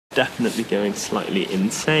Definitely going slightly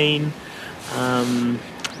insane.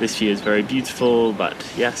 This view is very beautiful, but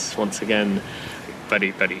yes, once again,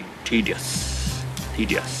 very, very tedious.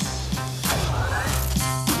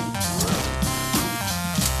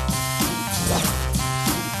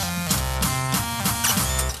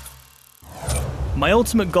 My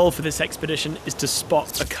ultimate goal for this expedition is to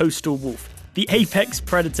spot a coastal wolf, the apex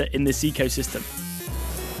predator in this ecosystem.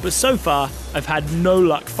 But so far, I've had no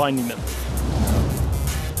luck finding them.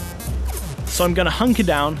 So I'm going to hunker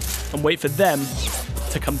down and wait for them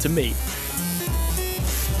to come to me.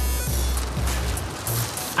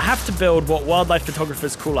 I have to build what wildlife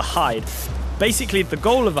photographers call a hide. Basically, the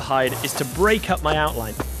goal of a hide is to break up my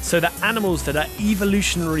outline so that animals that are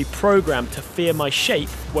evolutionarily programmed to fear my shape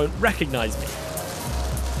won't recognize me.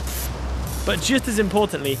 But just as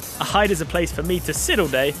importantly, a hide is a place for me to sit all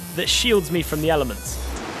day that shields me from the elements.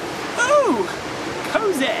 Ooh,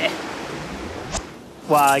 cozy!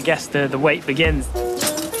 Well, I guess the wait begins.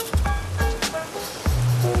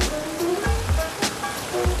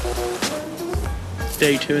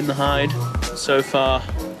 Day 2 in the hide. So far,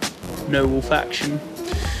 no wolf action.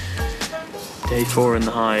 Day 4 in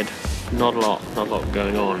the hide. Not a lot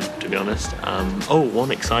going on, to be honest.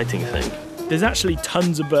 One exciting thing. There's actually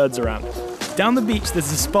tons of birds around. Down the beach,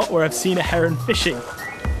 there's a spot where I've seen a heron fishing.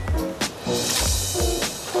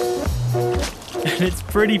 And it's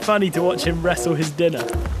pretty funny to watch him wrestle his dinner.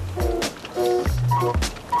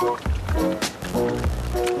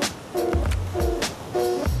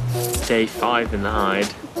 Day 5 in the hide.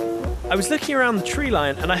 I was looking around the tree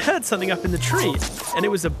line and I heard something up in the tree, and it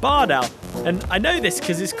was a barred owl. And I know this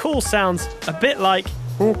because his call sounds a bit like,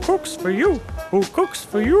 "Who cooks for you? Who cooks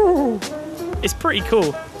for you?" It's pretty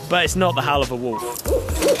cool, but it's not the howl of a wolf.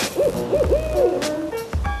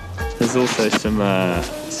 There's also some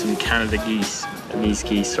Canada geese, and these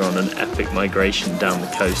geese are on an epic migration down the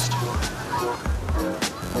coast.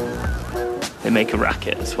 They make a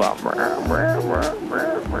racket as well.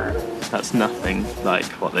 That's nothing like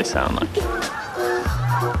what they sound like.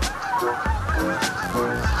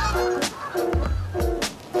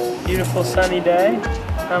 Beautiful sunny day.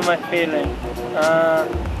 How am I feeling?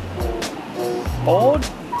 Bored?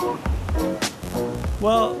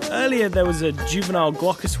 Well, earlier there was a juvenile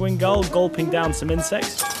glaucous-winged gull gulping down some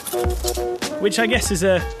insects, which I guess is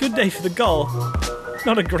a good day for the gull,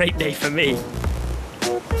 not a great day for me.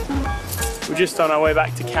 We're just on our way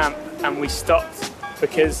back to camp and we stopped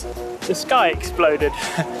because the sky exploded.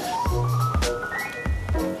 And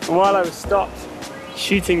while I was stopped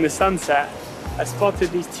shooting the sunset, I spotted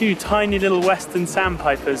these 2 tiny little western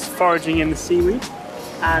sandpipers foraging in the seaweed,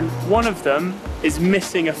 and one of them is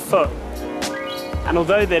missing a foot. And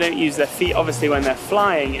although they don't use their feet obviously when they're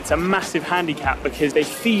flying, it's a massive handicap because they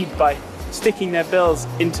feed by sticking their bills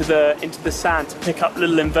into the sand to pick up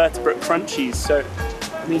little invertebrate crunchies. So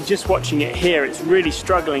I mean, just watching it here, it's really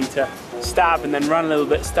struggling to stab and then run a little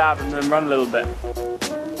bit, stab and then run a little bit.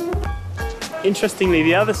 Interestingly,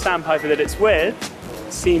 the other sandpiper that it's with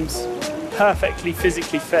seems perfectly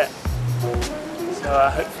physically fit.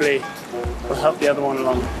 So hopefully we'll help the other one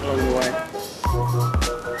along the way.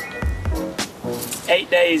 8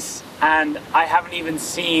 days and I haven't even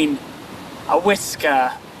seen a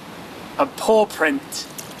whisker, a paw print,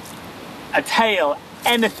 a tail,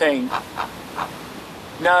 anything.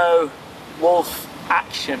 No wolf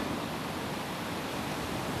action.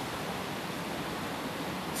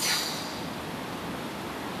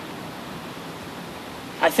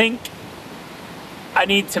 I think I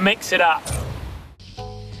need to mix it up.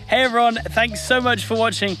 Hey everyone, thanks so much for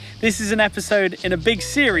watching. This is an episode in a big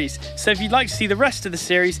series, so if you'd like to see the rest of the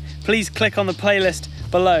series, please click on the playlist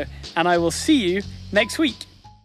below, and I will see you next week.